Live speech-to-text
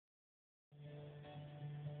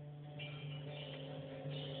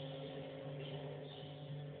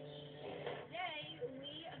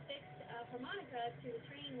harmonica to the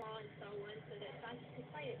training wall and install one so that Shanthi could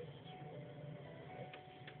play it.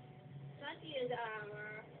 Shanthi is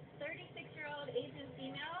our 36-year-old Asian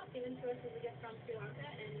female given to us as a gift from Sri Lanka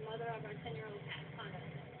and mother of our 10-year-old cat, Kana.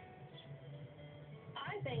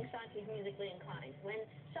 I think Shanti's musically inclined. When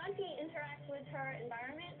Shanti interacts with her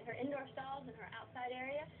environment, her indoor stalls and her outside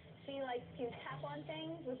area, she likes to tap on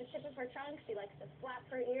things with the tip of her trunk. She likes to slap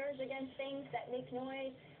her ears against things that make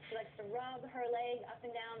noise. She likes to rub her leg up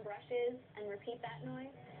and down brushes and repeat that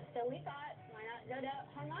noise. So we thought, why not go to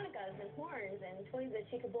harmonicas and horns and toys that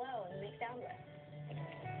she could blow and make sound with.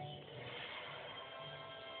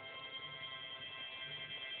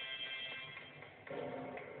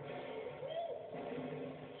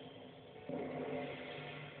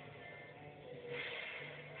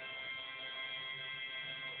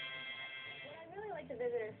 The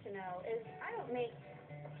visitors to know is I don't make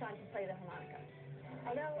Shanthi play the harmonica.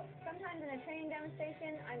 Although sometimes in a training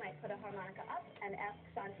demonstration I might put a harmonica up and ask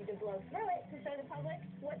Shanthi to blow through it to show the public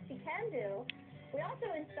what she can do. We also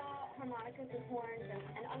install harmonicas and horns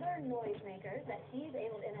and other noise makers that she's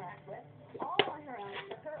able to interact with, all on her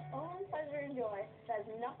own, for her own pleasure and joy. That has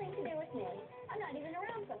nothing to do with me. I'm not even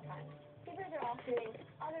around sometimes. Keepers are off doing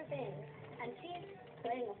other things, and she's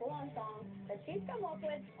playing a full-on song that she's come up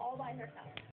with all by herself.